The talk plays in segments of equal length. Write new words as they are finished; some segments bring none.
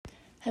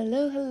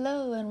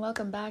Hello, and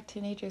welcome back to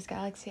Nature's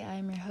Galaxy. I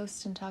am your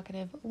host and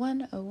talkative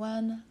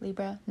 101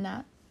 Libra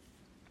Nat.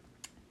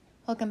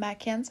 Welcome back,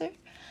 Cancer.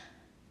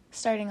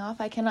 Starting off,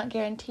 I cannot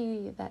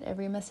guarantee that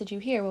every message you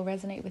hear will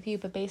resonate with you,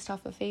 but based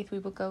off of faith, we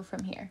will go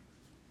from here.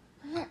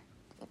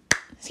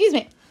 Excuse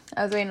me.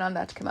 I was waiting on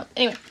that to come up.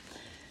 Anyway,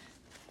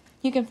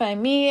 you can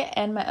find me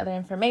and my other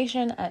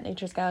information at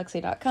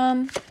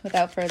naturesgalaxy.com.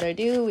 Without further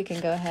ado, we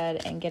can go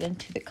ahead and get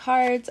into the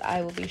cards.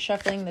 I will be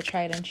shuffling the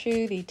Tried and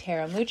True, the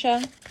Tarot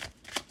Mucha.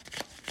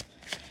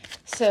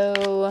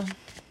 So,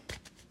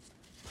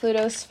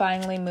 Pluto's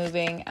finally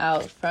moving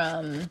out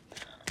from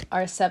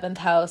our 7th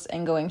house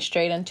and going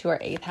straight into our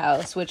 8th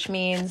house, which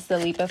means the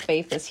leap of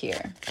faith is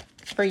here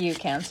for you,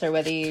 Cancer,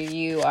 whether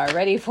you are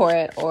ready for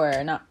it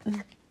or not.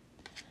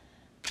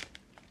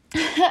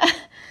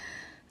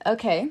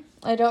 Okay,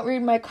 I don't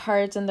read my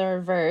cards in the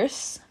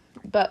reverse,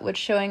 but what's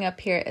showing up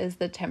here is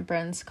the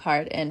Temperance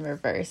card in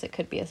reverse. It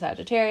could be a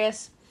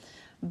Sagittarius,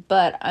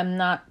 but I'm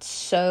not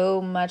so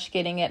much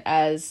getting it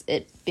as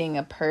it being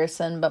a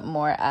person, but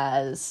more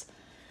as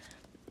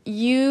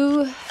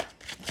you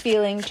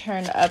feeling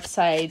turned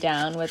upside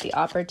down with the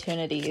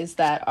opportunities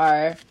that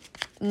are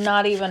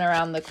not even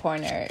around the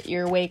corner.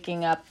 You're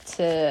waking up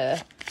to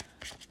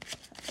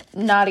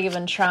not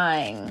even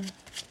trying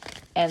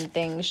and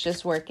things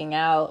just working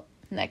out.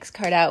 Next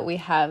card out, we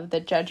have the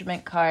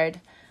Judgment card,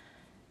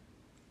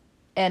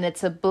 and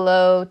it's a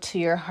blow to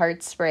your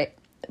heart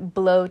space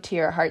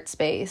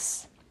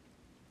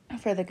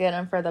for the good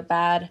and for the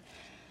bad.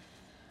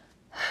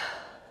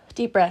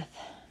 Deep breath.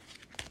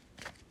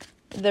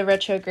 The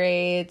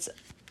retrogrades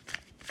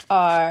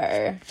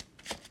are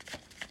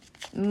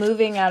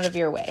moving out of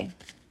your way.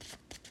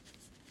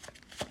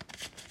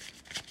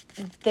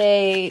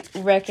 They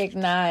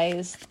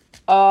recognize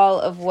all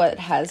of what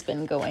has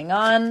been going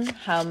on,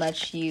 how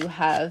much you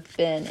have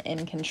been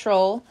in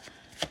control,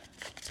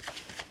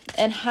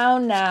 and how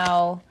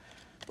now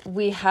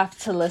we have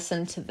to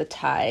listen to the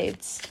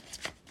tides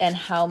and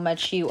how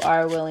much you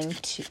are willing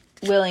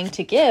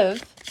to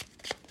give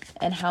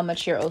and how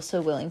much you're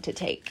also willing to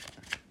take.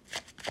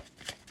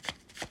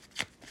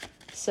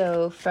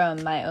 So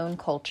from my own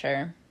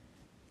culture,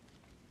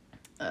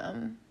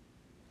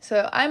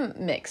 so I'm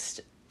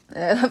mixed.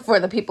 For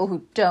the people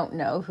who don't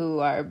know, who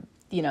are,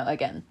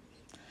 again,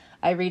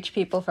 I reach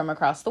people from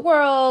across the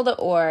world,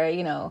 or,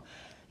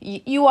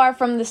 you are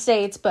from the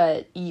States,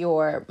 but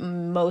you're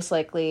most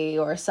likely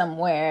or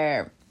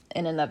somewhere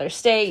in another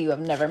state. You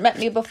have never met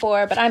me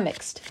before, but I'm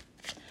mixed.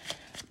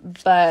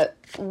 But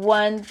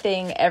one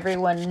thing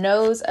everyone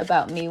knows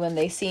about me when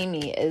they see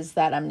me is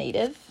that I'm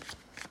Native.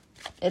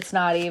 It's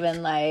not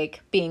even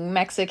like being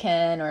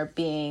Mexican or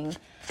being,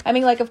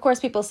 of course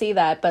people see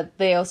that, but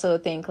they also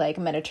think like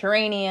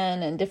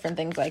Mediterranean and different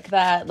things like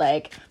that.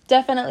 Like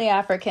definitely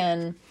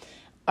African.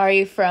 Are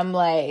you from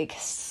like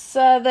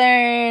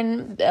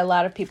Southern? A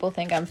lot of people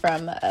think I'm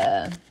from,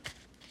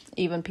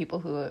 even people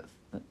who have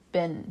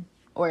been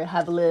or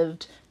have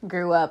lived,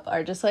 grew up,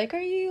 are just like,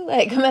 are you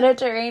like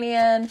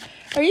Mediterranean?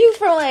 Are you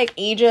from like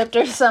Egypt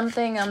or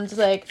something? I'm just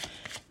like,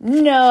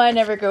 no, I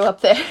never grew up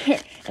there.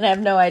 And I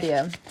have no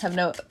idea. Have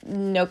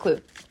no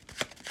clue.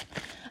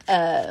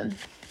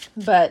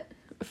 But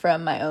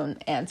from my own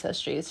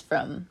ancestries,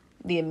 from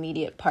the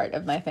immediate part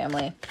of my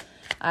family,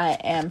 I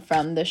am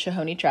from the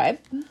Shoshone tribe.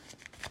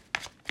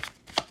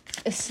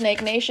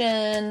 Snake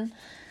Nation.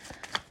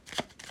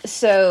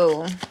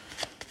 So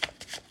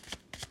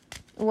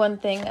one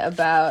thing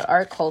about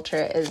our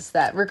culture is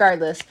that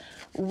regardless,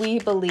 we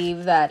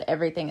believe that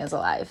everything is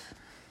alive.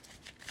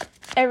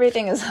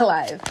 Everything is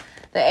alive.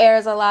 The air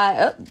is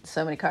alive. Oh,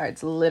 so many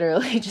cards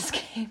literally just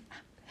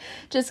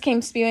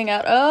came spewing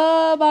out.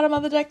 Oh, bottom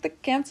of the deck, the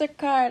Cancer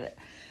card.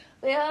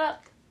 Yeah.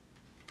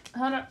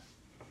 Hold on.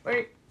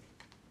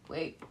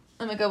 Wait.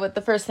 Let me go with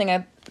the first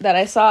thing that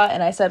I saw,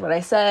 and I said what I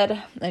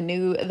said. I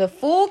knew the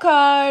Fool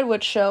card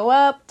would show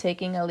up,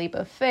 taking a leap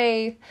of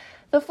faith.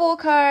 The Fool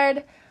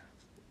card,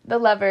 the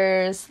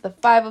Lovers, the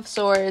Five of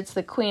Swords,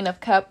 the Queen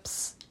of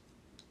Cups.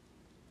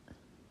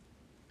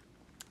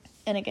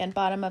 And again,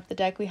 bottom of the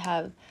deck, we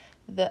have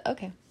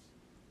okay,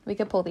 we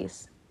could pull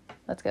these.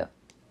 Let's go.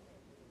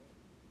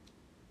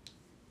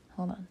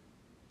 Hold on.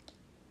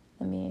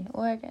 Let me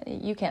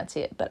you can't see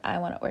it, but I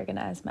want to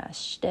organize my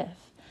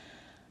stuff.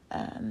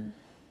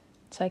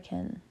 So I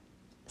can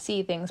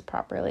see things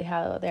properly,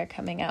 how they're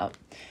coming out.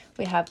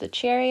 We have the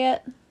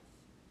Chariot.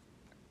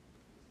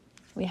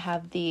 We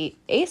have the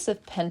Ace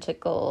of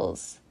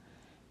Pentacles,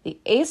 the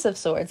Ace of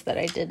Swords that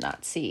I did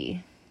not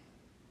see,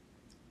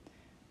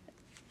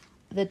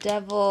 the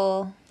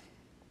Devil,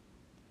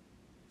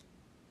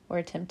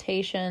 or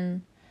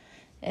Temptation,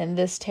 in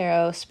this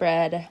tarot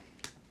spread,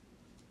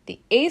 the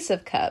Ace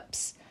of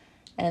Cups,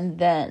 and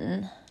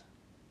then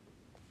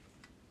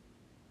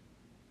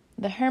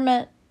the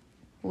Hermit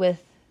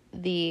with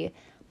the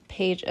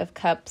Page of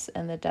Cups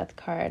and the Death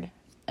card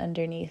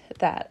underneath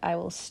that. I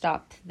will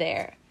stop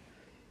there.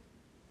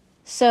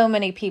 So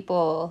many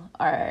people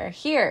are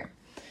here.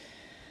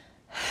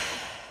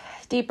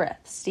 Deep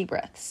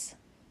breaths.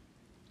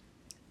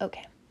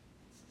 Okay.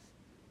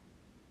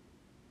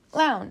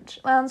 lounge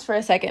for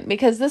a second,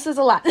 because this is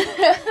a lot.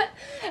 I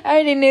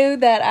already knew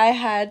that I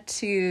had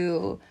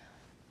to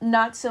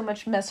not so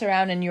much mess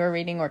around in your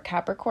reading or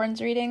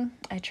Capricorn's reading.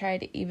 I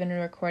tried even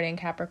recording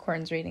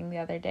Capricorn's reading the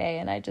other day,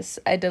 and I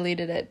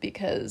deleted it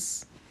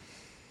because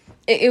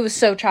it was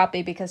so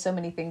choppy, because so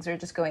many things were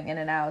just going in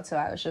and out. So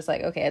I was just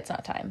like, okay, it's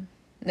not time.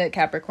 The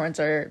Capricorns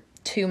are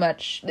too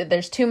much.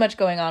 There's too much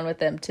going on with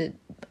them to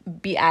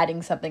be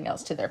adding something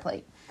else to their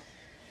plate.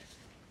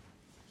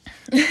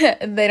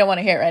 They don't want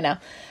to hear it right now.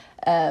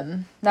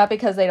 Not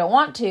because they don't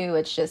want to,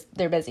 it's just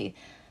they're busy.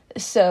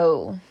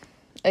 So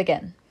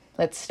again,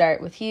 let's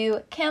start with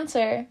you,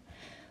 Cancer.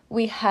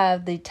 We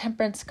have the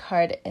Temperance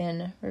card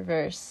in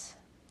reverse.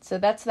 So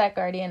that's that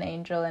guardian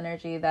angel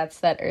energy. That's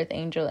that earth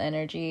angel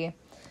energy.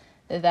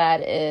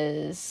 That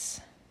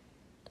is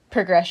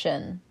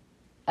progression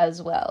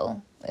as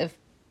well, if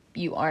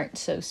you aren't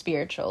so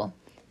spiritual.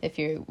 If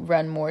you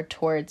run more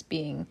towards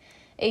being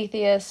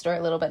atheist or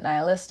a little bit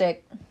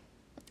nihilistic.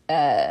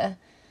 Now,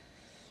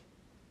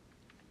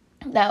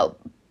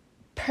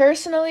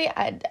 personally,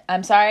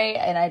 I'm sorry,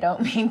 and I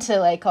don't mean to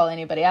like call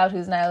anybody out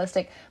who's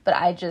nihilistic, but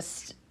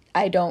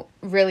I don't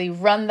really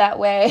run that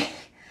way.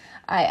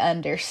 I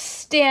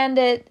understand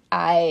it.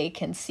 I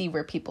can see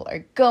where people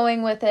are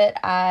going with it.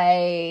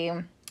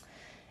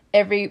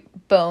 Every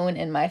bone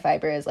in my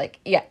fiber is like,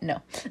 yeah,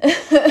 no.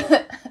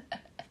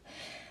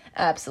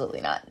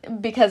 Absolutely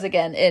not. Because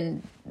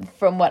again,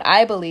 from what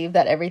I believe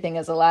that everything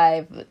is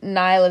alive,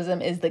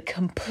 nihilism is the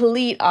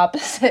complete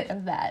opposite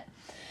of that.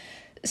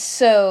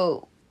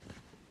 So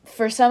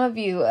for some of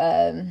you,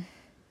 I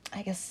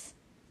guess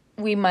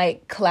we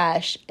might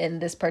clash in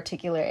this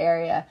particular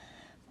area.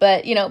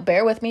 But,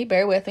 bear with me.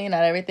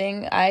 Not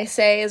everything I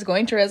say is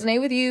going to resonate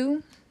with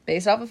you.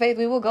 Based off of faith,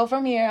 we will go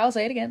from here. I'll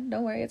say it again.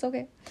 Don't worry. It's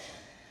okay.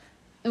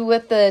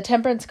 With the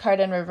Temperance card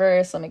in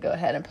reverse, let me go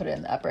ahead and put it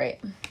in the upright.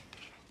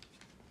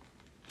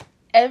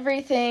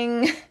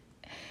 Everything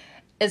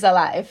is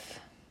alive.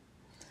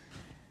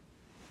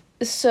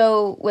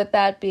 So with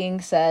that being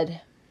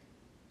said,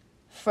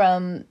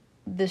 from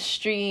the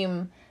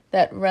stream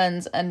that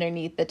runs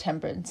underneath the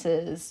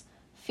Temperance's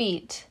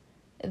feet,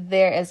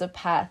 there is a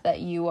path that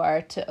you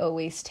are to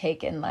always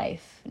take in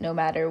life, no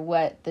matter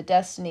what the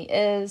destiny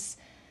is.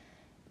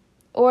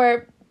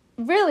 Or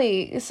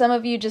really, some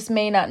of you just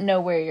may not know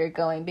where you're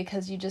going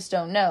because you just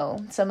don't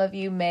know. Some of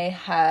you may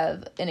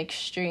have an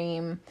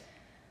extreme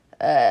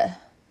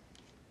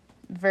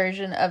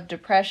version of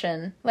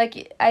depression.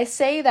 Like, I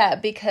say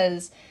that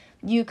because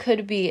you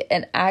could be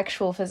in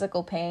actual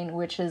physical pain,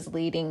 which is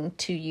leading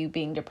to you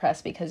being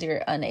depressed because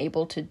you're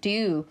unable to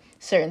do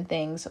certain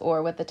things.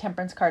 Or with the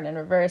Temperance card in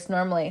reverse,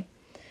 normally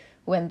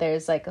when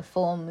there's like a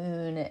full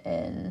moon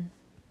in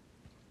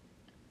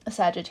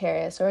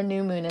Sagittarius or a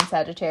new moon in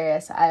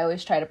Sagittarius, I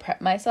always try to prep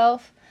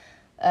myself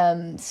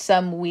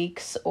some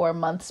weeks or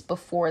months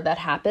before that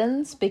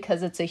happens,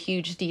 because it's a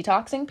huge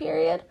detoxing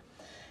period.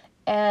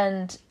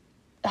 And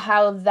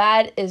how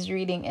that is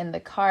reading in the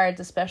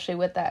cards, especially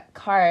with that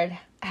card,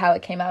 how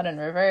it came out in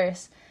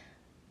reverse,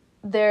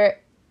 there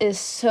is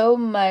so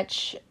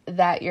much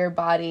that your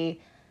body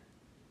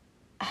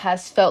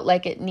has felt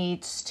like it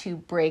needs to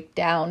break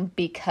down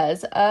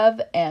because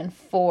of and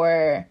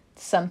for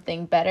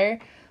something better.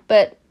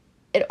 But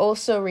it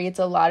also reads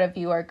a lot of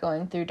you are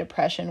going through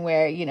depression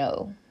where,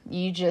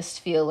 you just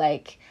feel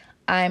like,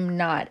 I'm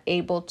not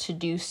able to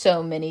do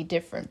so many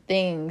different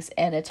things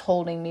and it's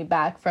holding me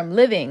back from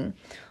living.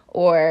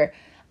 Or,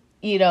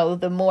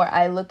 the more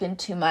I look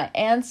into my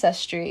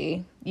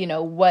ancestry,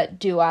 what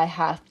do I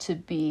have to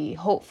be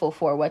hopeful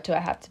for? What do I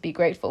have to be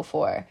grateful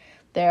for?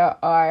 There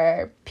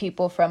are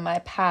people from my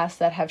past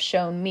that have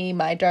shown me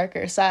my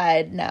darker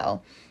side.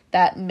 Now,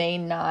 that may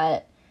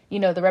not,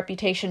 the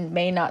reputation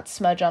may not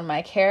smudge on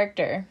my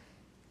character,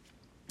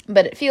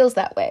 but it feels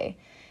that way.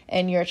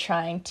 And you're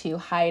trying to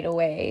hide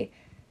away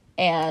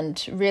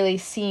and really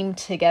seam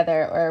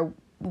together or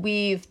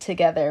weave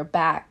together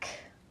back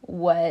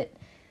what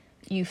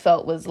you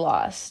felt was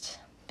lost.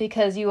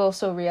 Because you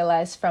also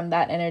realize from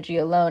that energy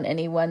alone,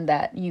 anyone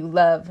that you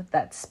love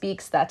that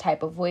speaks that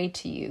type of way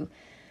to you,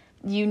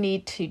 you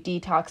need to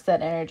detox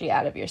that energy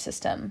out of your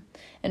system.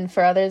 And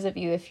for others of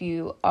you, if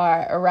you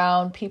are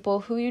around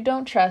people who you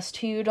don't trust,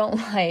 who you don't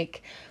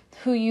like,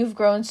 who you've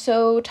grown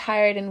so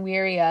tired and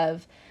weary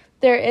of,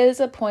 there is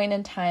a point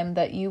in time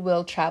that you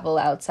will travel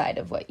outside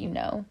of what you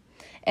know.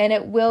 And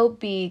it will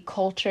be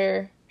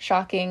culture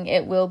shocking.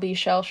 It will be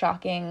shell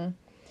shocking.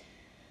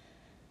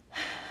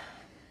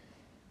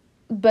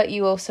 But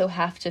you also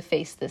have to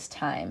face this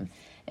time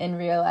and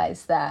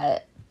realize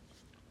that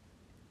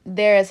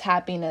there is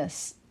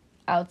happiness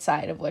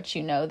outside of what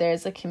you know.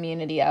 There's a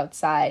community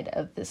outside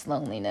of this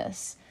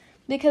loneliness.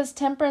 Because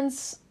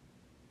Temperance,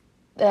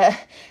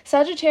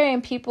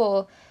 Sagittarian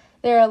people,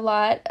 there are a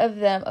lot of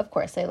them, of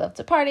course, they love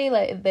to party,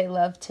 they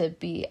love to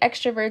be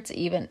extroverts,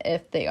 even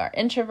if they are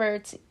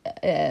introverts.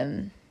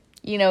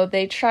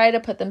 They try to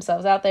put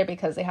themselves out there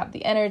because they have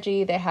the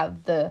energy, they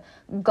have the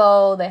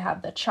goal, they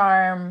have the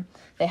charm,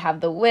 they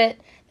have the wit,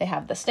 they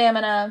have the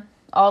stamina,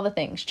 all the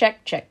things.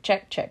 Check, check,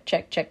 check, check,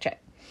 check, check,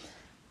 check.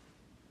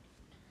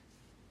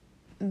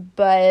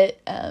 but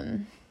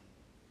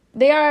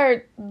they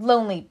are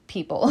lonely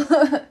people.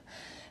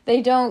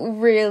 They don't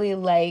really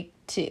like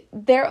to,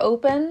 they're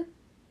open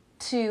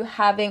to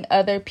having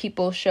other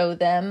people show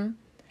them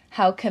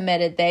how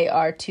committed they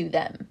are to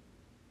them,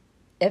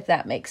 if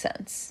that makes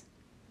sense.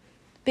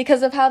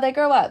 Because of how they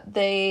grow up,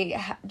 they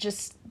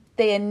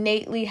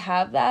innately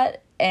have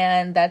that,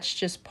 and that's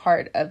just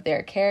part of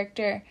their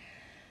character.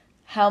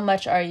 How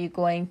much are you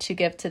going to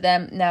give to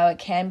them? Now, it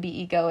can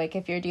be egoic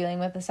if you're dealing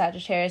with a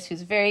Sagittarius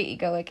who's very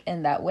egoic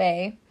in that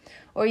way.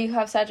 Or you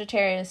have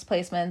Sagittarius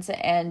placements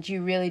and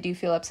you really do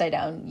feel upside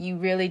down. You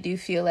really do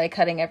feel like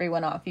cutting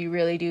everyone off. You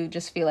really do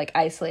just feel like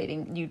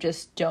isolating. You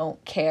just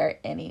don't care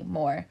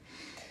anymore.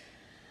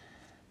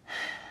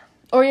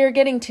 Or you're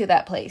getting to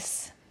that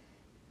place.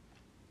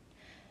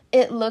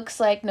 It looks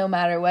like no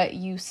matter what,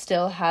 you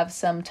still have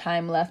some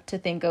time left to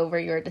think over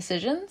your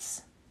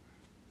decisions.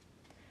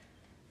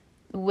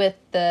 With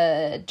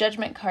the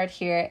Judgment card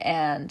here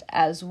and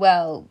as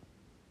well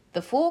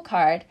the Fool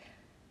card,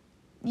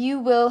 you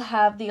will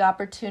have the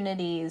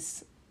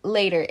opportunities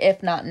later,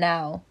 if not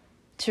now,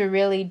 to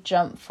really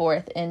jump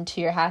forth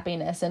into your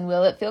happiness. And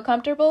will it feel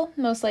comfortable?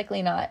 Most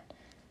likely not.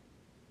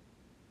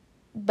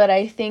 But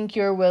I think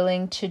you're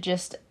willing to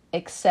just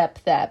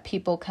accept that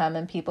people come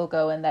and people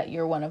go and that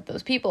you're one of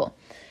those people.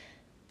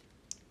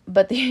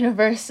 But the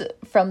universe,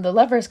 from the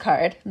Lovers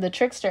card, the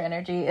trickster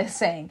energy, is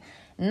saying,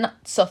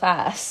 not so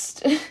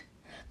fast.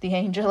 The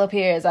angel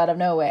appears out of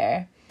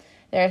nowhere.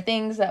 There are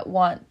things that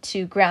want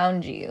to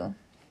ground you.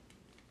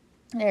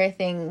 There are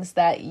things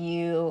that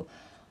you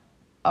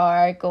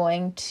are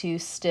going to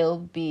still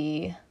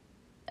be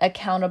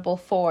accountable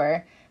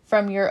for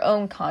from your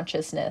own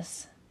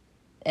consciousness.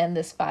 And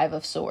this Five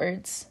of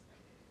Swords.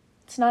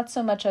 It's not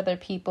so much other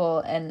people,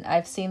 and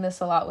I've seen this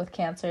a lot with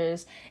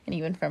Cancers, and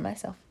even for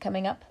myself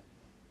coming up.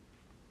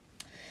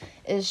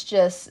 It's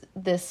just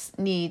this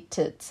need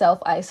to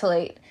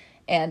self-isolate,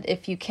 and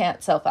if you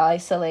can't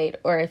self-isolate,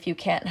 or if you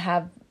can't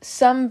have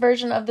some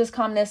version of this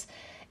calmness,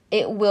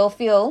 it will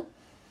feel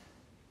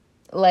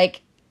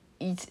like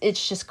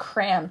it's just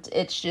cramped,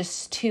 it's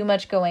just too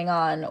much going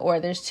on, or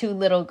there's too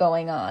little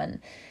going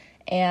on.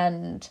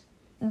 And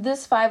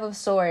this Five of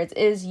Swords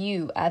is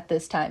you at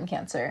this time,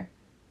 Cancer.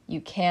 You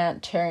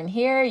can't turn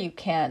here, you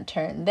can't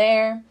turn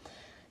there.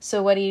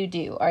 So what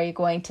do? Are you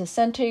going to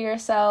center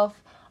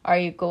yourself? Are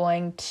you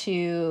going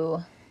to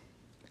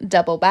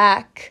double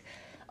back?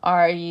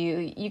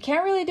 You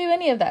can't really do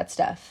any of that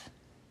stuff.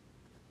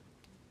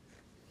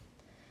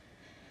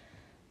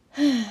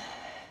 And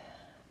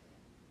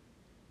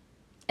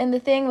the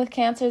thing with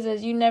Cancers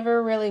is you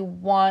never really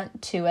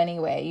want to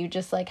anyway. You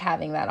just like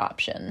having that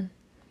option.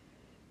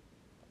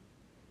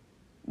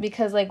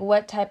 Because like,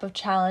 what type of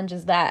challenge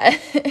is that?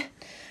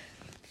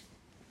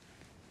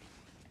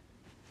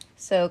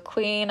 So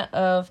Queen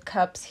of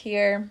Cups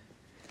here.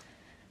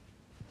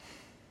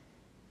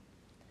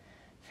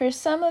 For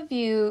some of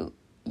you,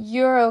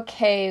 you're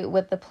okay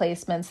with the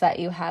placements that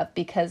you have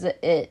because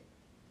it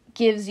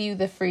gives you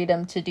the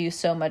freedom to do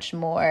so much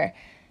more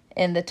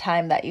in the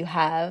time that you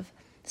have.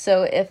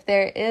 So if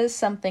there is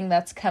something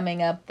that's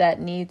coming up that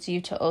needs you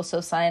to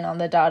also sign on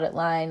the dotted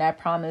line, I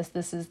promise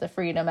this is the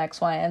freedom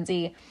X, Y, and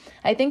Z,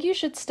 I think you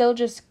should still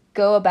just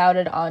go about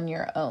it on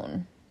your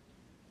own.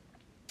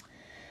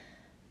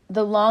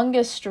 The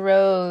longest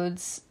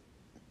roads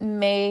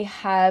may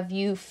have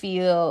you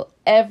feel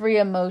every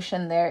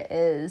emotion there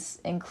is,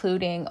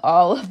 including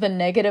all of the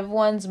negative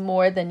ones,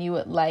 more than you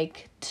would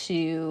like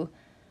to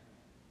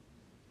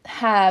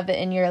have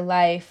in your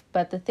life.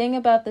 But the thing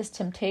about this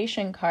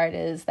Temptation card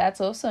is that's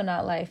also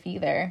not life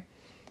either.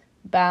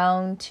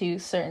 Bound to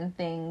certain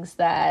things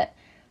that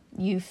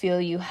you feel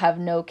you have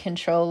no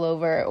control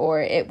over, or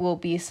it will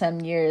be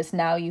some years.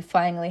 Now you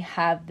finally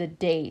have the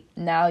date.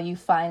 Now you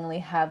finally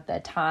have the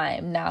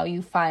time. Now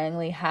you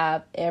finally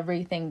have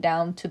everything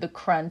down to the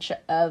crunch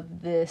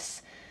of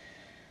this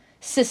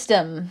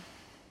system.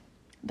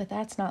 But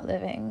that's not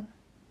living.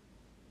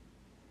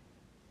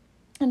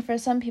 And for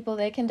some people,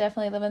 they can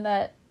definitely live in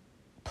that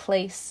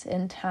place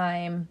in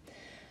time,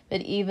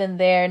 but even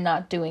they're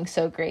not doing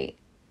so great.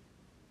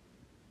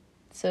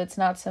 So it's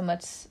not so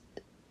much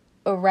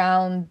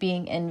around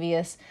being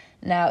envious.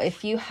 Now,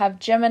 if you have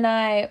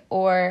Gemini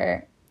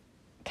or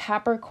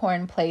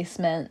Capricorn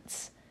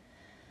placements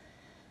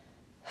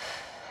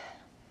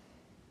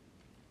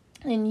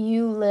and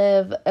you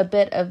live a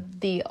bit of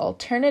the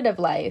alternative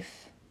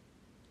life,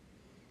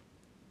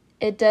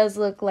 it does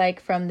look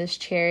like from this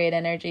Chariot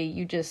energy,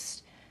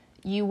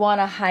 you want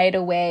to hide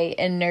away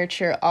and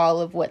nurture all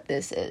of what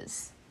this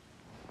is.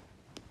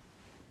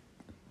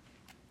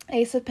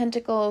 Ace of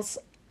Pentacles,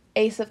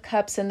 Ace of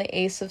Cups, and the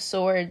Ace of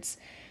Swords.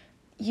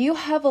 You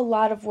have a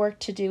lot of work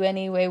to do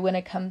anyway when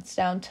it comes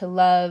down to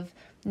love,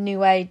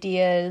 new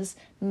ideas,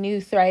 new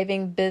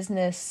thriving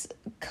business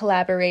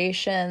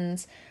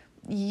collaborations.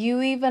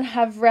 You even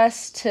have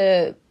rest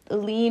to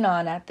lean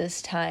on at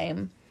this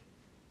time.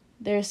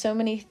 There's so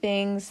many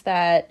things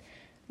that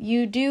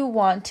you do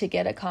want to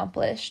get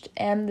accomplished.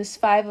 And this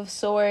Five of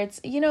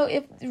Swords,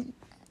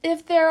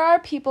 if there are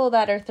people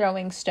that are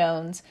throwing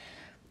stones,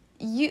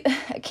 you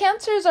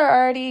cancers are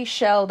already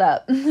shelled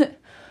up.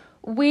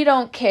 We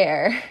don't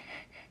care.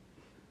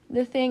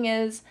 The thing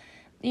is,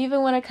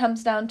 even when it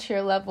comes down to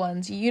your loved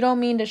ones, you don't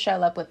mean to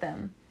shell up with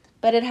them.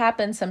 But it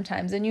happens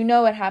sometimes, and you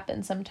know it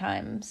happens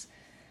sometimes.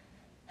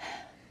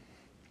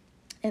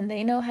 And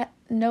they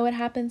know it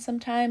happens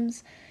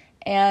sometimes.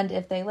 And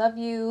if they love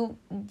you,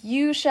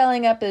 you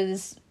shelling up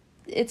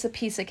it's a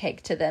piece of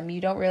cake to them.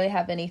 You don't really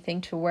have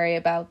anything to worry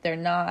about. They're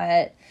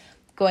not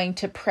going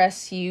to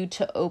press you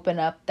to open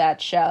up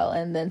that shell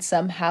and then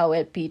somehow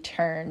it be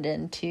turned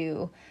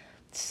into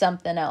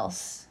something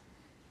else.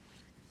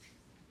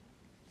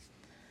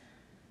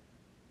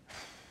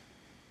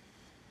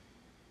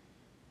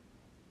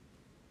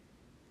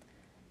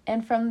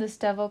 And from this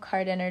Devil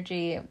card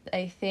energy,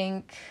 I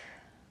think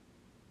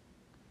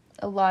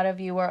a lot of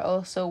you are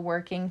also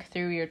working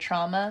through your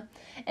trauma.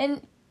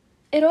 And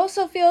it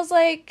also feels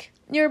like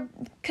you're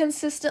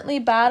consistently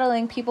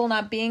battling people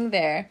not being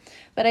there.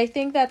 But I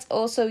think that's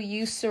also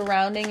you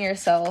surrounding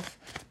yourself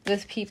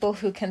with people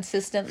who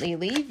consistently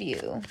leave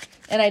you.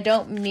 And I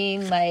don't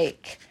mean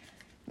like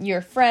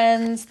your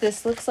friends.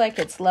 This looks like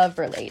it's love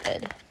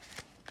related.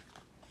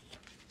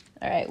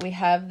 All right, we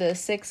have the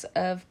 6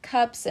 of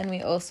Cups and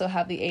we also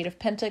have the 8 of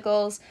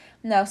Pentacles.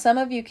 Now, some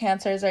of you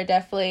Cancers are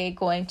definitely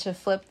going to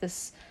flip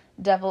this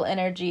Devil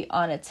energy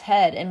on its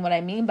head. And what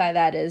I mean by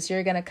that is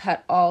you're going to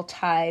cut all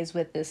ties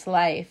with this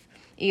life,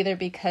 either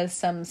because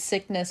some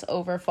sickness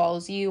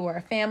overfalls you or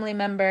a family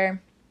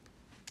member,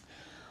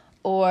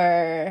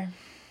 or,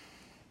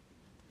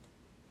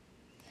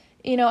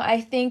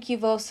 I think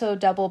you've also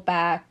double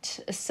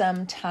backed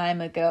some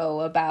time ago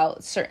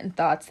about certain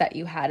thoughts that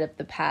you had of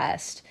the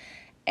past.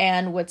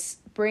 And what's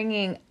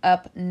bringing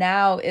up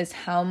now is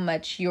how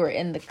much you're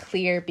in the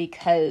clear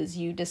because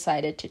you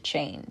decided to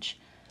change.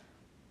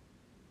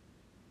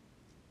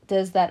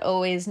 Does that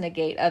always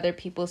negate other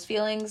people's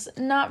feelings?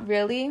 Not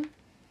really.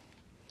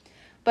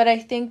 But I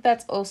think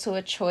that's also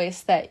a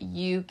choice that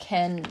you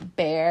can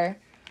bear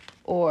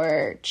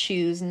or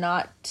choose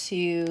not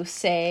to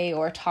say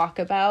or talk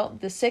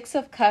about. The 6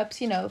 of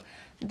Cups,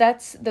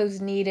 that's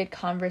those needed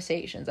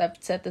conversations. I've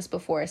said this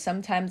before.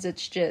 Sometimes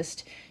it's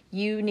just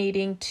you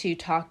needing to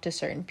talk to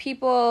certain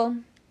people,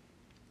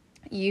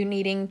 you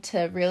needing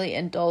to really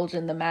indulge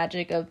in the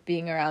magic of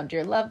being around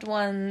your loved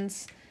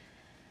ones.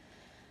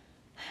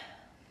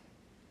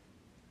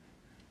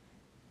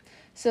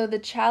 So the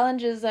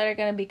challenges that are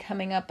going to be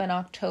coming up in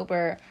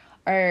October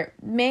are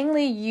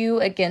mainly you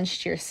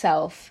against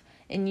yourself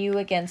and you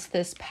against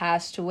this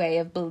past way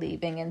of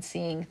believing and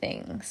seeing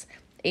things.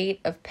 8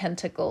 of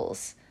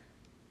Pentacles.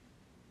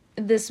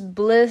 This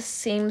bliss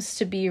seems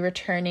to be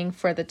returning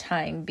for the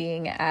time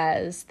being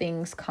as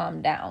things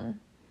calm down.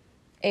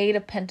 8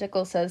 of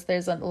Pentacles says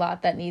there's a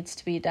lot that needs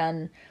to be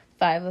done.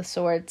 5 of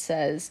Swords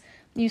says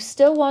you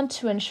still want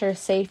to ensure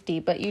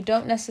safety, but you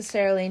don't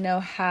necessarily know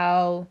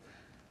how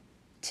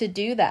to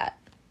do that.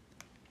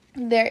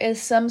 There is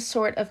some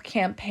sort of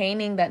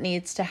campaigning that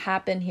needs to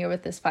happen here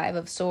with this 5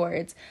 of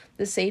Swords.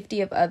 The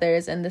safety of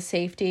others and the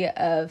safety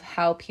of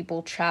how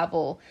people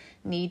travel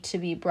need to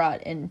be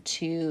brought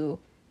into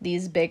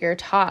these bigger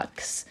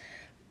talks.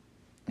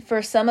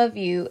 For some of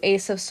you,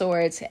 Ace of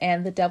Swords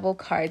and the Devil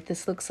card,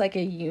 this looks like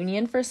a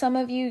union for some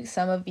of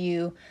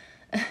you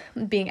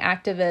being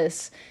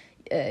activists,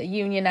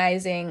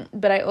 unionizing,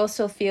 but I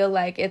also feel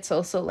like it's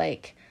also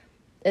like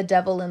a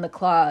devil in the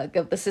clog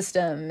of the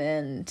system,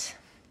 and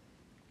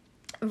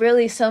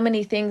really so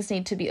many things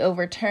need to be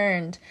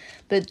overturned,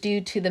 but due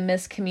to the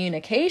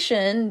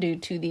miscommunication, due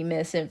to the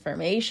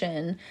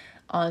misinformation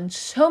on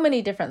so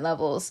many different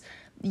levels,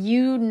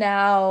 you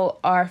now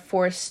are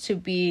forced to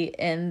be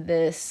in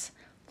this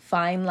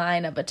fine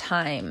line of a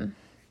time.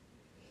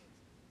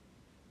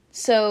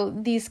 So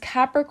these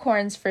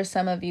Capricorns, for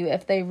some of you,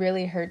 if they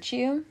really hurt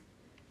you,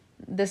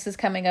 this is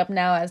coming up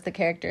now as the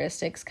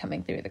characteristics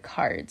coming through the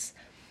cards.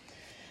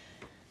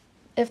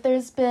 If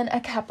there's been a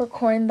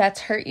Capricorn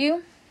that's hurt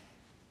you,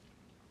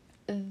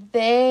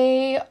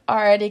 they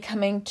are already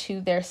coming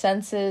to their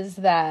senses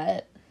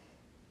that,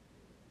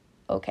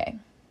 okay,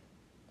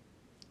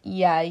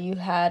 yeah, you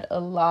had a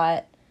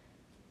lot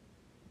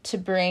to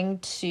bring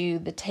to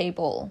the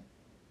table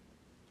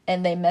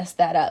and they messed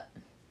that up.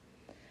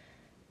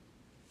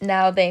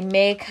 Now they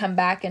may come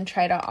back and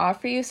try to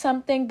offer you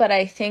something, but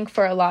I think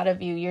for a lot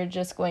of you, you're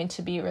just going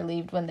to be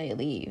relieved when they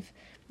leave.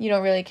 You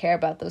don't really care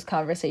about those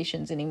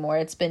conversations anymore.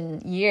 It's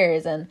been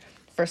years, and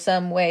for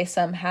some way,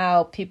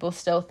 somehow, people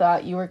still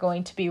thought you were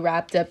going to be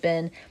wrapped up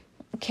in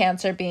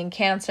Cancer being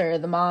Cancer,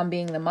 the mom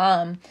being the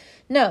mom.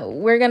 No,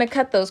 we're going to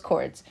cut those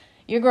cords.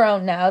 You're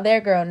grown now,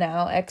 they're grown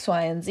now, X,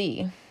 Y, and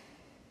Z.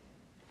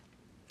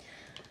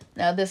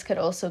 Now, this could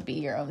also be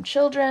your own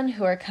children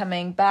who are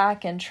coming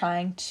back and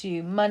trying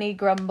to money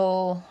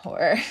grumble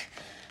or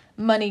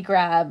money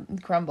grab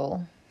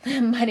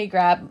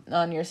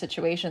on your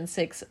situation.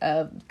 6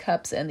 of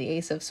Cups and the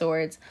Ace of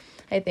Swords.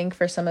 I think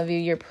for some of you,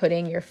 you're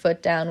putting your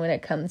foot down when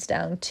it comes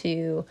down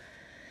to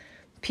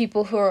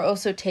people who are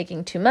also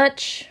taking too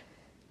much.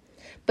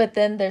 But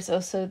then there's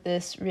also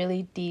this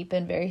really deep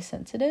and very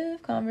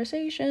sensitive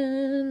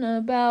conversation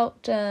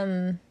about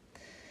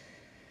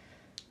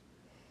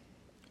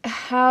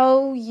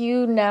how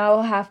you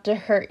now have to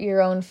hurt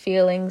your own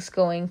feelings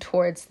going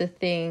towards the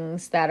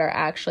things that are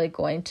actually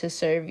going to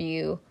serve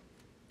you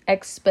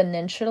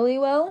exponentially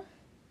well.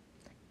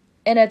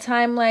 In a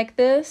time like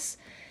this,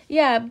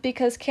 yeah,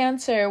 because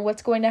Cancer,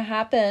 what's going to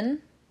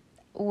happen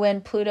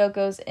when Pluto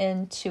goes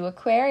into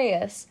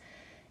Aquarius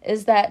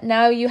is that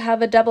now you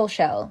have a double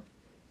shell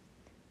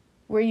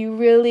where you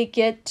really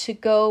get to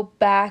go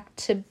back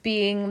to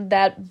being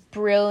that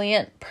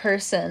brilliant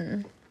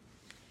person,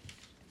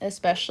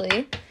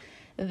 especially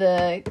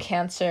the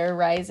Cancer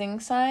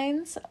rising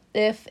signs.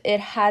 If it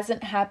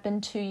hasn't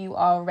happened to you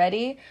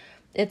already,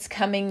 it's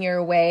coming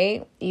your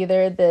way,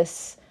 either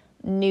this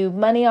new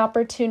money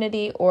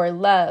opportunity or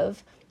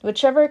love.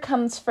 Whichever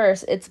comes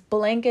first, it's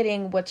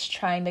blanketing what's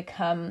trying to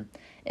come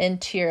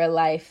into your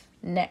life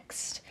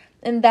next.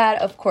 And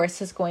that, of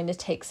course, is going to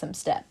take some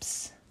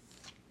steps.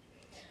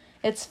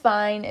 It's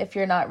fine if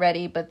you're not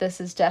ready, but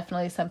this is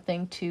definitely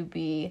something to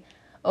be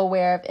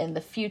aware of in the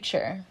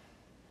future.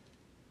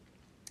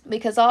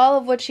 Because all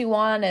of what you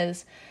want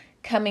is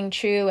coming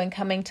true and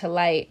coming to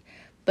light,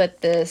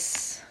 but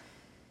this,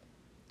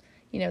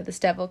 this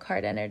devil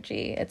card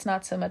energy, it's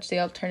not so much the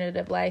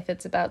alternative life,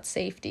 it's about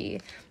safety.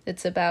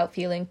 It's about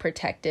feeling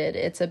protected.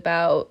 It's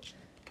about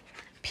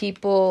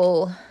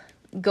people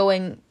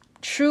going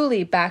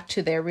truly back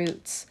to their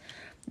roots,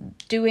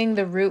 doing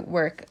the root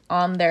work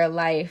on their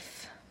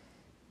life.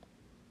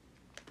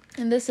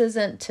 And this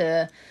isn't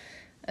to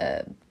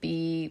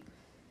be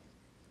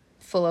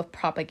full of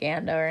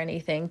propaganda or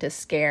anything to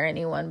scare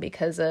anyone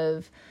because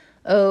of,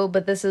 oh,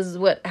 but this is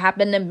what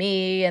happened to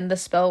me and the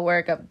spell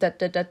work of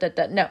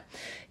No,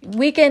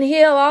 we can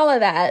heal all of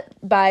that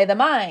by the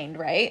mind,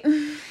 right?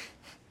 Oh,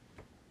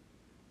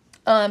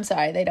 I'm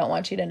sorry. They don't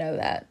want you to know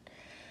that.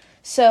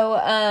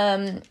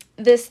 So,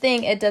 this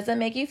thing, it doesn't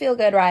make you feel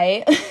good,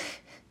 right?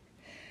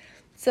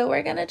 So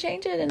we're going to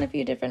change it in a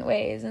few different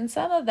ways. And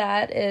some of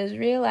that is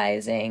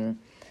realizing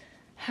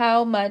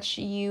how much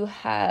you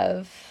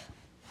have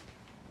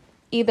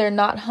either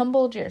not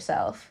humbled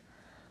yourself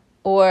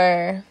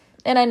or,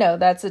 and I know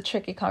that's a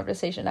tricky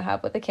conversation to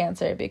have with a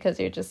Cancer because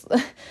you're just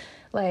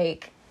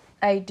like,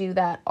 I do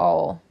that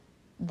all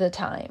the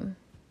time.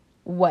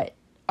 What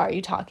are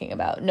you talking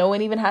about? No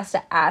one even has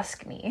to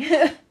ask me.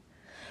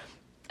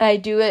 I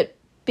do it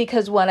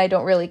because one, I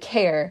don't really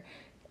care.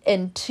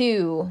 And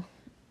two,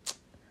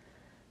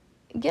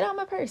 get out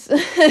my purse.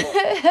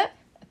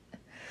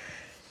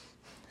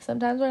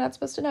 Sometimes we're not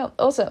supposed to know.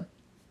 Also,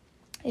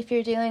 if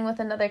you're dealing with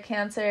another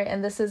Cancer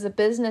and this is a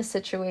business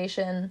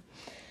situation,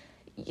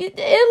 it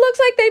looks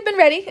like they've been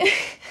ready.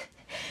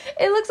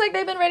 It looks like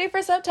they've been ready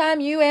for some time.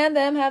 You and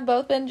them have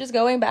both been just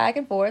going back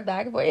and forth.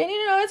 And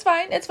it's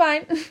fine. It's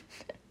fine.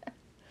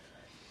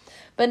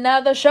 But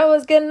now the show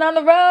is getting on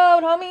the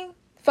road, homie.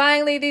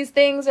 Finally, these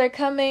things are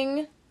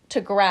coming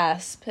to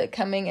grasp,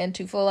 coming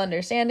into full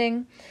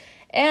understanding.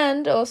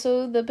 And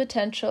also the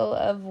potential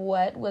of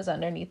what was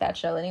underneath that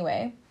shell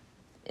anyway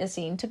is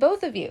seen to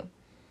both of you.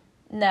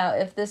 Now,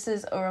 if this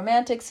is a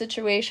romantic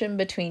situation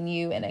between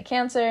you and a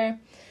Cancer,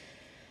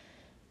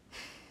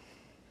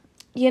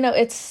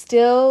 it's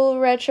still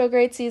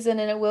retrograde season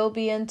and it will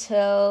be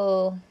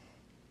until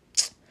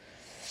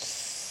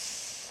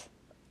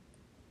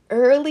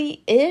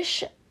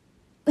early-ish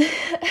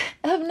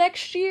of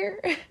next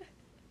year.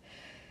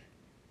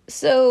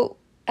 So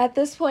at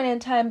this point in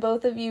time,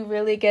 both of you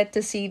really get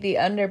to see the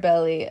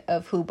underbelly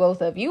of who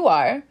both of you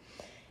are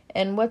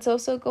and what's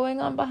also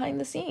going on behind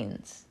the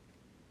scenes.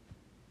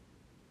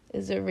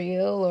 Is it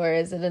real or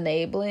is it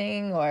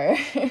enabling or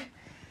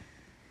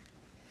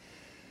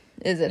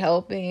is it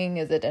helping?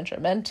 Is it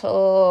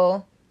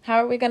detrimental? How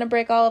are we going to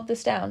break all of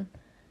this down?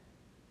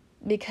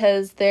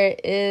 Because there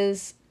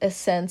is a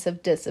sense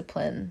of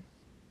discipline,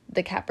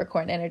 the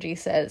Capricorn energy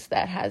says,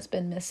 that has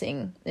been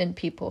missing in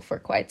people for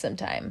quite some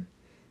time.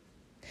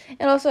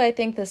 And also I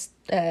think this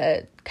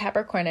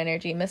Capricorn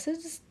energy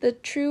misses the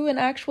true and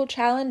actual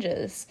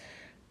challenges.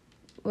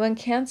 When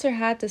Cancer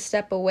had to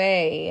step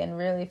away and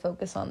really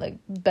focus on the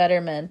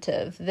betterment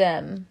of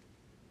them,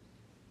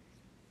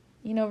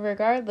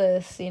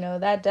 regardless,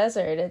 that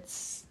desert,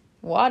 it's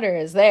water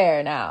is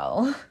there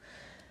now.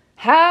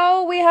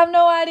 How? We have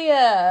no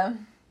idea.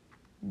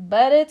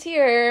 But it's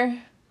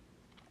here.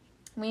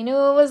 We knew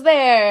it was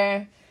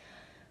there.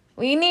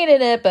 We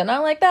needed it, but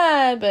not like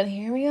that. But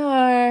here we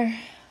are.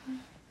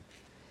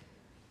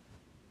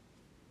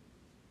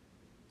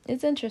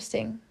 It's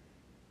interesting.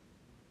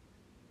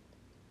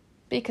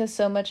 Because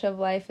so much of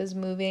life is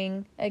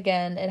moving.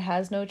 Again, it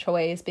has no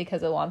choice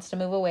because it wants to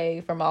move away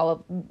from all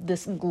of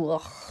this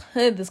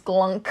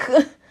glunk.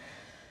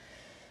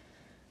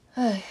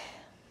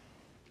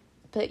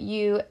 But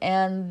you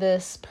and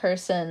this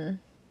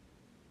person,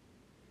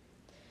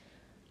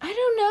 I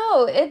don't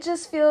know. It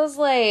just feels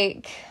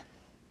like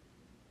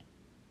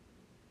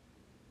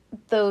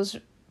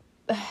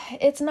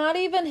it's not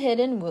even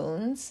hidden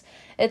wounds.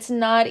 It's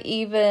not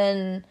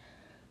even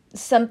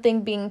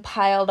something being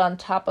piled on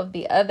top of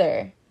the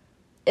other.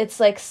 It's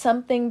like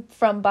something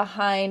from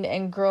behind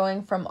and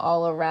growing from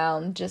all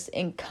around just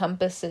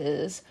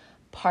encompasses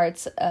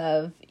parts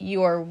of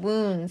your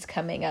wounds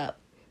coming up.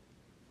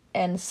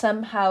 And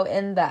somehow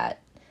in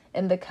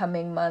the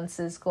coming months,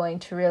 is going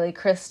to really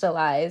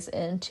crystallize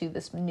into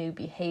this new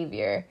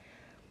behavior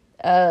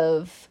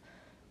of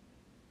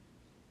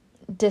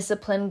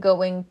discipline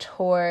going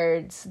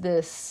towards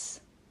this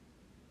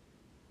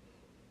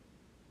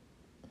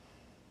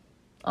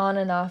on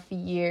and off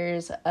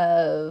years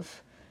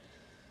of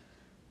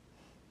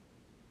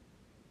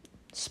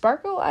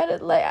sparkle. I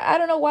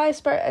don't know why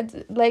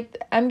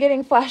I'm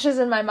getting flashes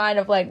in my mind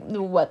of like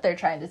what they're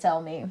trying to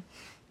tell me.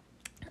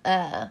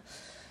 But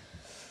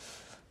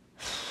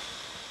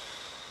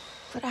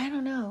I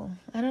don't know.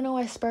 I don't know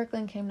why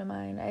sparkling came to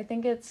mind. I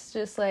think it's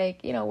just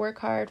like, work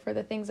hard for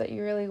the things that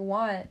you really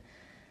want.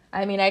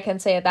 I mean, I can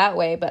say it that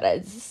way, but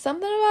it's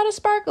something about a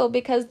sparkle,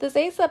 because this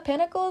Ace of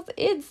Pentacles,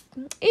 it's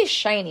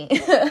shiny.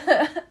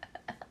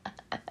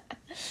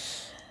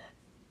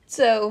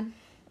 So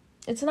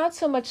it's not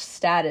so much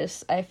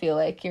status, I feel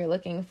like, you're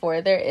looking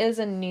for. There is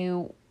a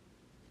new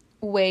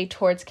way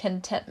towards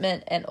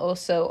contentment and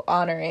also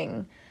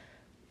honoring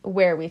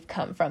where we've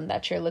come from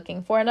that you're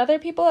looking for, and other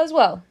people as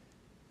well.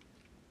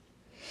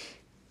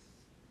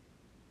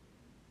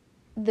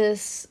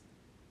 This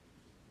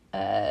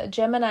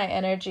Gemini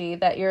energy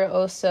that you're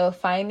also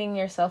finding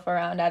yourself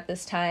around at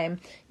this time,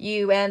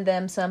 you and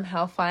them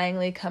somehow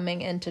finally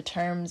coming into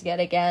terms yet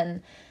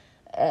again.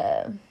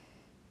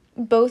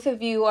 Both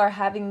of you are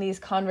having these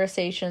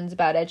conversations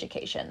about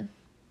education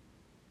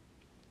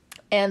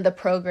and the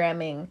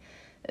programming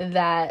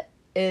that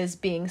is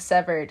being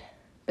severed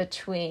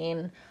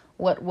between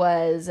what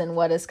was and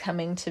what is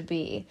coming to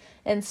be.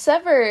 And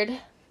severed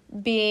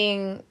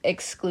being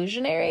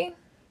exclusionary.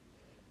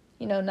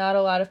 Not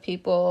a lot of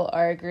people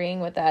are agreeing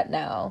with that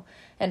now.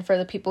 And for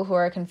the people who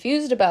are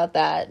confused about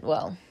that,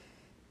 well,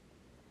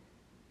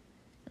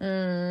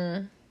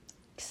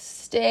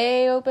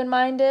 stay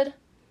open-minded.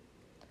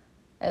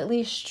 At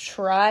least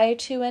try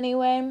to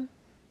anyway.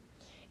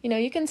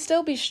 You can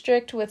still be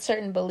strict with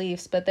certain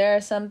beliefs, but there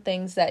are some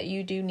things that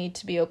you do need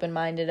to be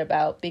open-minded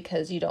about,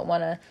 because you don't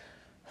want to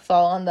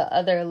fall on the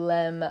other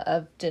limb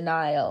of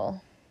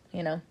denial,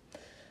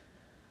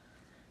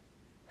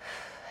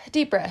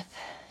 Deep breath.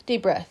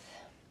 Deep breath.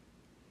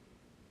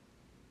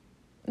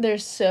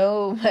 There's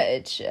so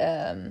much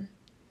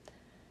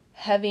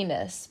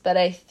heaviness, but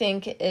I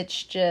think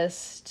it's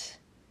just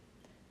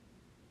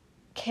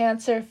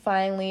Cancer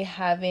finally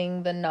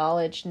having the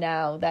knowledge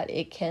now that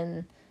it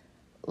can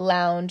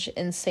lounge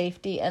in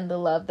safety and the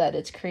love that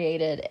it's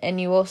created. And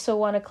you also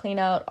want to clean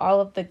out all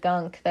of the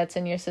gunk that's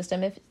in your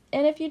system.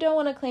 If you don't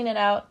want to clean it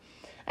out,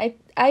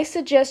 I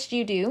suggest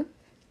you do.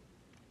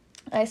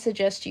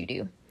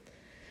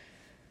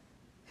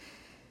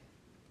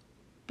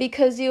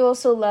 Because you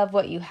also love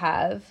what you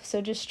have,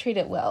 so just treat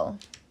it well.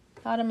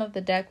 Bottom of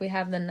the deck, we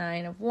have the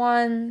 9 of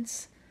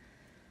Wands.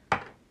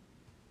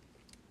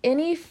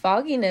 Any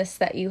fogginess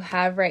that you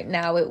have right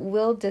now, it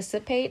will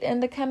dissipate in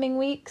the coming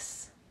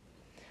weeks.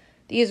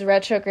 These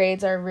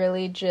retrogrades are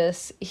really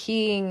just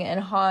heeing and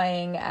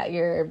hawing at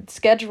your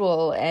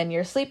schedule and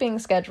your sleeping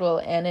schedule,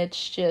 and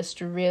it's just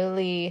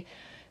really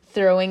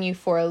throwing you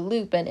for a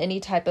loop. And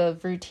any type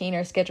of routine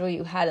or schedule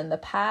you had in the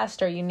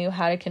past or you knew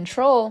how to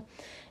control,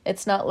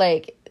 it's not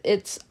like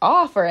it's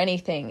off or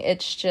anything.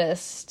 It's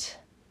just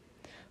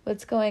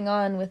what's going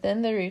on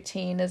within the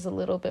routine is a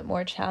little bit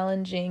more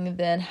challenging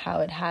than how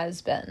it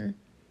has been.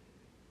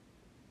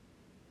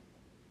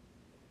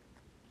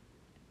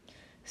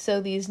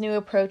 So these new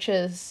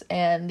approaches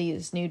and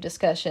these new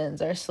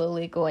discussions are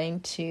slowly going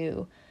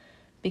to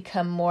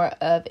become more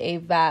of a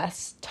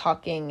vast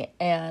talking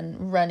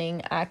and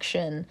running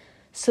action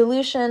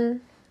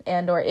solution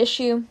and or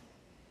issue.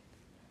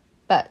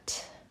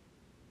 But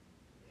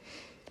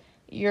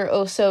you're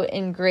also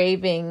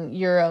engraving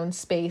your own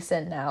space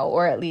in now,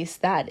 or at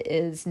least that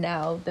is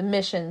now the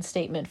mission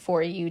statement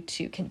for you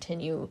to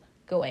continue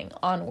going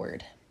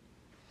onward.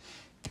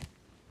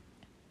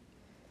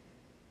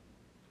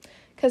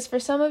 Because for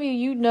some of you,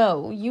 you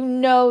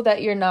know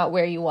that you're not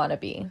where you want to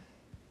be.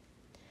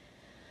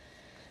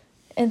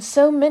 And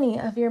so many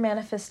of your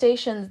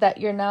manifestations that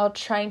you're now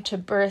trying to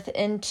birth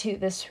into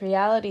this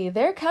reality,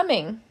 they're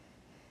coming.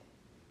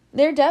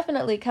 They're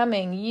definitely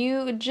coming.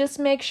 You just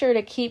make sure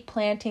to keep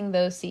planting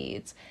those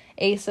seeds.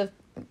 Ace of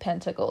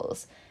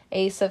Pentacles,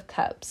 Ace of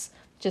Cups.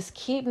 Just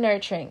keep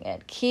nurturing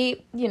it.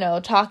 Keep,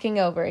 talking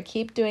over it.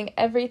 Keep doing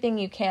everything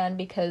you can,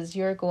 because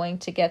you're going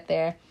to get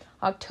there.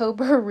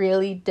 October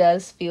really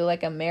does feel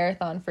like a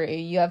marathon for you.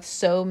 You have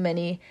so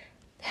many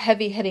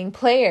heavy-hitting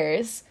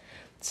players.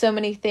 So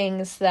many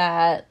things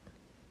that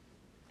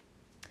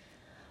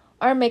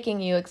are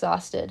making you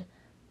exhausted.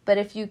 But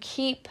if you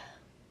keep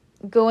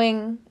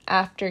going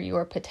after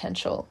your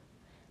potential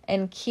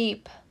and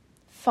keep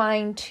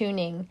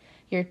fine-tuning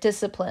your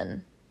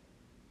discipline,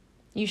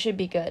 you should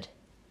be good.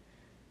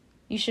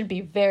 You should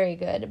be very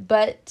good.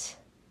 But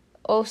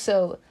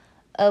also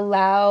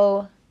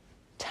allow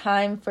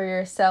time for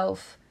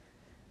yourself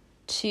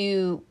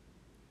to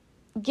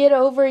get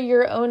over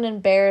your own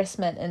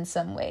embarrassment in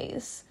some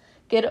ways.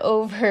 Get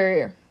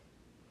over,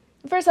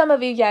 for some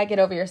of you, get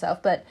over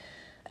yourself. But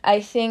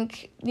I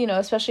think,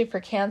 especially for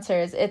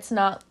Cancers, it's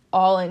not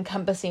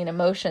all-encompassing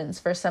emotions.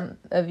 For some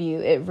of you,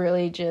 it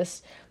really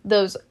just,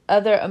 those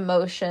other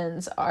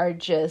emotions are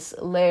just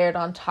layered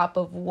on top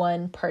of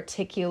one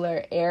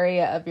particular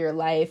area of your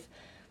life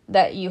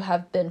that you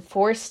have been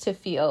forced to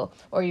feel,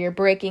 or you're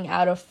breaking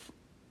out of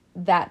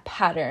that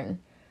pattern.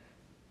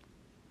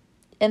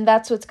 And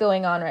that's what's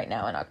going on right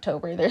now in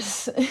October.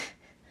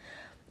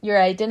 You're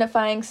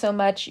identifying so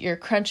much, you're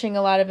crunching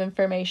a lot of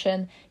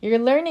information, you're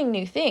learning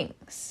new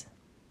things.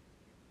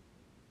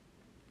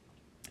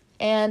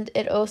 And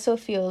it also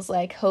feels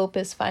like hope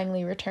is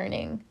finally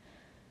returning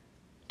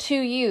to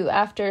you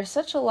after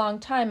such a long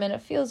time, and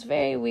it feels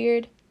very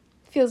weird.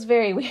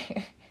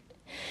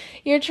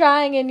 You're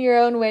trying in your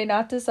own way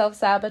not to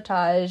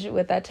self-sabotage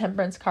with that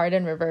Temperance card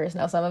in reverse.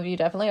 Now, some of you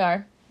definitely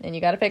are, and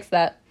you got to fix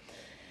that.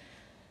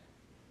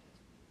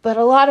 But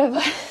a lot of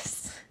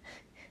us,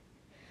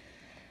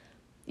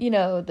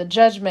 the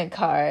Judgment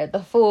card,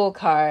 the Fool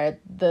card,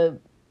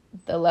 the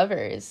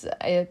Lovers,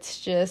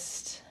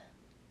 it's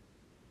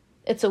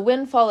a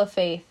windfall of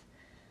faith,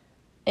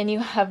 and you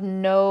have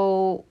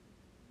no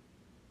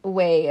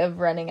way of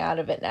running out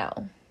of it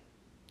now.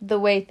 The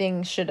way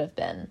things should have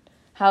been.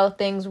 How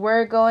things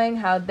were going,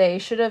 how they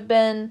should have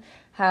been,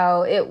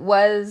 how it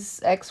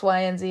was X, Y,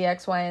 and Z,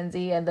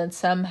 and then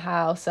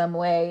somehow, some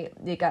way,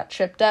 it got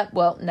tripped up.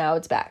 Well, now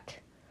it's back.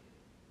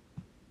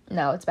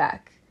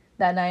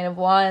 That Nine of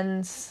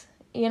Wands,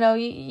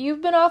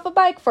 you've been off a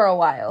bike for a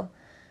while.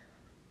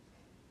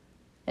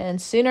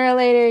 And sooner or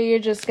later, you're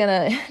just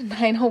gonna,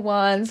 Nine of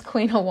Wands,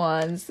 Queen of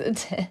Wands,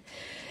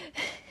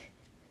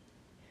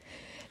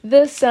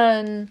 the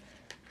Sun,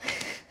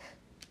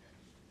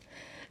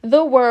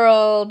 the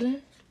World,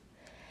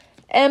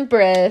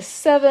 Empress,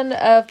 Seven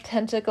of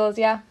Pentacles.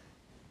 Yeah,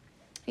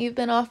 you've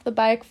been off the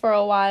bike for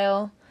a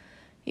while.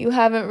 You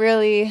haven't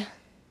really,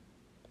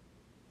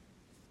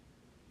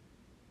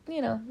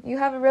 you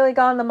haven't really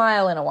gone the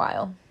mile in a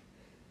while.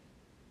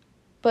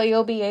 But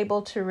you'll be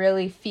able to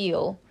really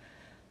feel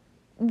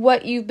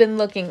what you've been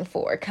looking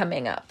for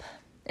coming up.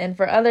 And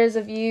for others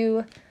of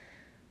you,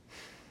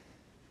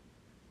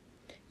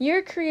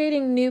 you're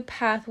creating new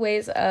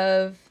pathways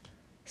of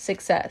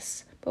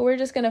success. But we're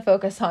just going to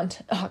focus on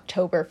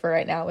October for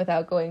right now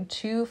without going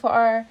too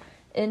far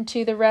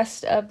into the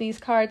rest of these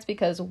cards,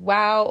 because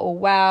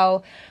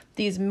wow,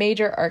 these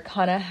major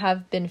arcana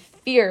have been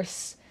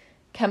fierce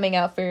coming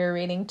out for your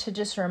reading to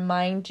just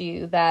remind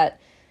you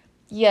that,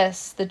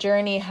 yes, the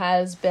journey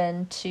has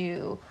been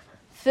to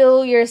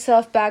fill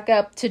yourself back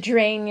up, to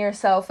drain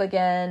yourself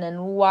again.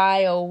 And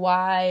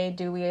why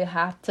do we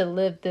have to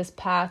live this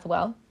path?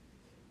 Well,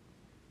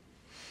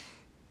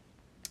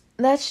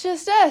 that's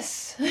just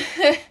us.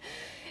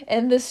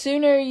 And the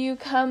sooner you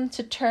come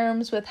to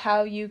terms with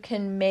how you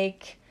can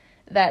make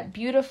that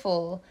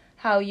beautiful,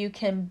 how you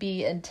can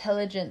be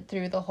intelligent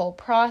through the whole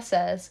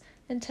process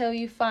until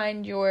you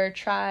find your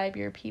tribe,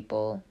 your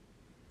people,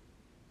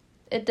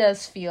 it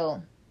does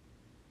feel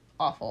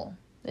awful.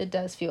 It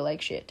does feel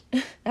like shit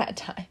at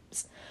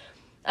times.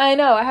 I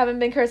know, I haven't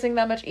been cursing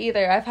that much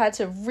either. I've had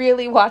to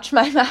really watch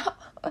my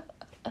mouth.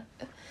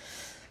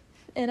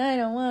 And I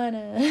don't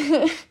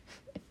wanna.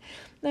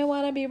 I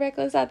wanna be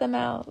reckless at the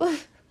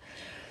mouth.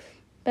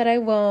 But I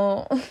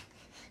won't.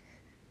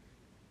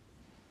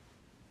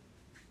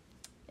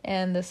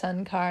 And the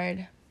Sun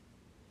card.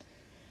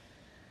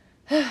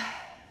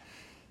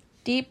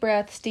 Deep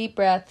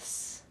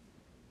breaths.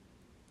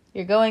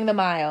 You're going the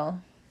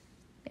mile.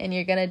 And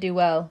you're going to do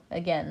well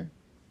again.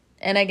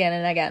 And again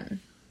and again.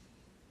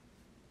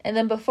 And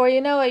then before you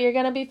know it, you're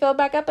going to be filled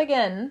back up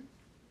again.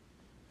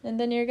 And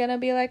then you're going to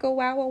be like, oh,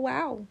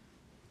 wow.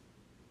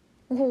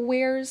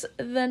 Where's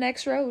the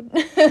next road?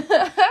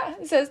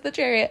 Says the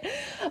Chariot.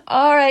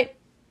 All right.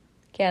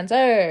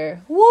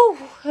 Cancer. Woo!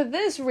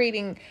 This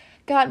reading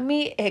got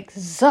me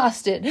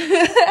exhausted.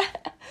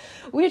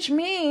 Which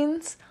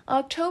means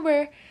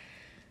October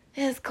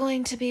is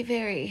going to be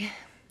very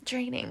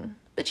draining.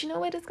 But you know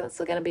what? It's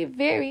also going to be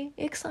very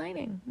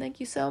exciting.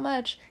 Thank you so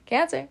much,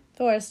 Cancer,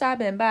 for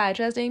stopping by,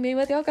 trusting me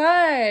with your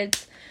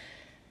cards,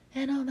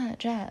 and all that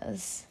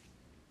jazz.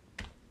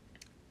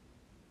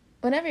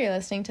 Whenever you're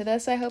listening to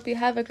this, I hope you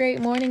have a great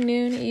morning,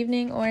 noon,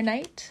 evening, or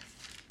night.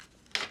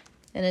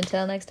 And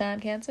until next time,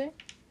 Cancer,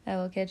 I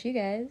will catch you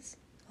guys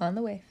on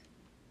the wave.